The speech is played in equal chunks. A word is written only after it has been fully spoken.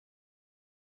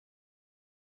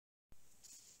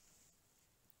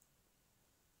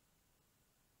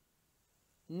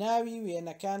ناوی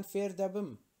وێنەکان فێردەبم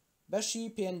بەشی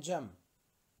پێنجەم.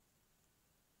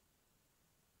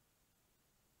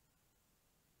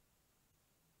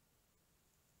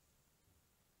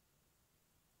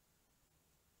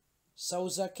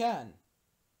 سەوزەکان،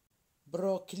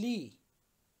 برۆکلی،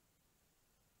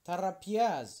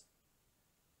 تەڕەپیاز،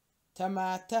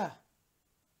 تەماتە،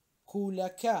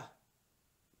 کوولەکە،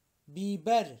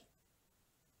 بیبەر،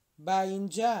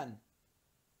 باینجان،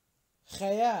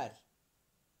 خەیار،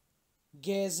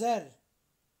 گێزەر،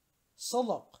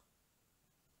 سڵق،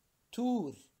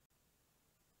 توور،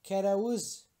 کەرەوز،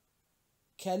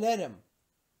 کەلەرم،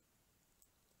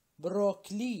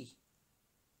 برۆکلی،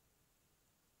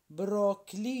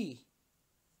 برۆکلی،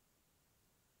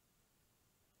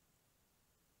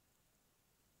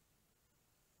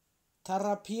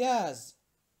 تەڕەپیاز،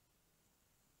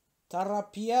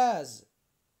 تەڕەپیاز،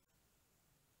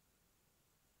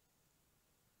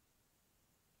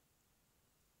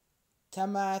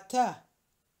 تەماتە،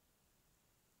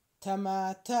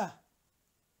 تەماتە،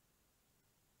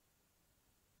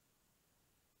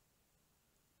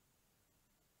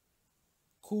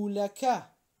 کوولەکە،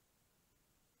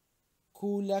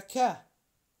 کوولەکە،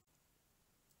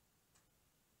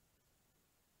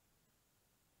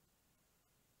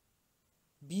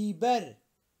 بیبەر،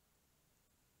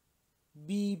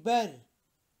 بیبەر،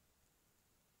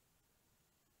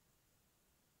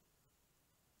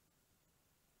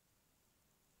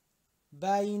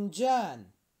 باینجان،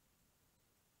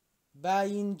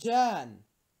 باینجان،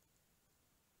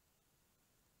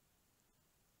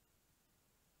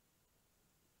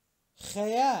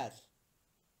 خەیار،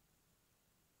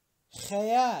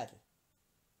 خەیار،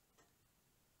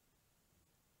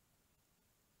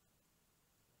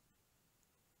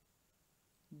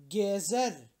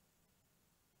 گێزەر،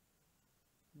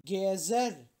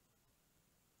 گێزەر،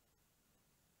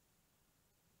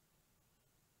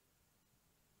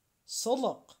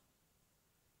 سڵق،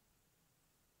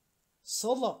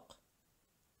 سڵق،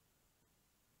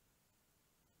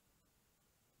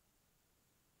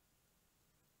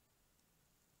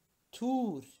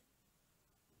 توور،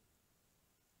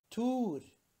 توور،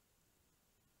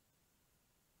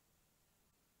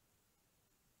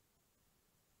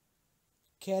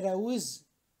 کەرەوز،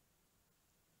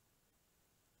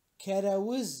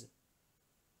 کەرەوز،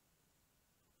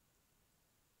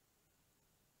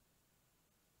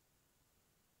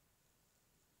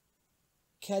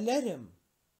 کەلەرم،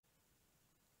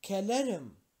 کەلەرم،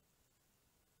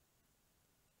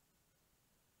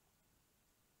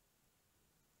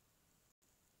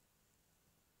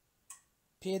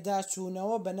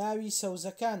 پێداچوونەوە بە ناوی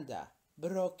سەوزەکاندا: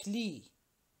 برۆکلی،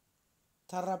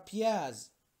 تەڕەپیاز،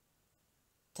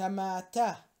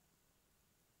 تەماتە،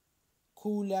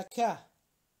 کوولەکە،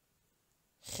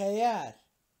 خەیار،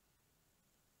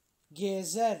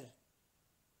 گێزەر،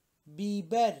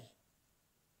 بیبەر،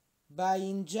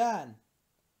 باینجان،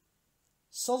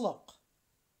 سڵق،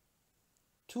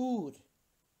 توور،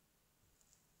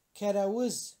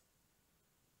 کەرەوز،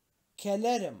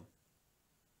 کەلەرم.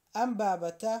 ئەم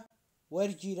بابەتە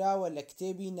وەرگیراوە لە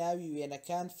کتێبی ناوی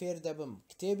وێنەکان فێردەبم،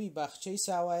 کتێبی باخچەی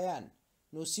ساوایان،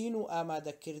 نووسین و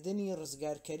ئامادەکردنی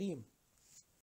ڕزگار کەریم.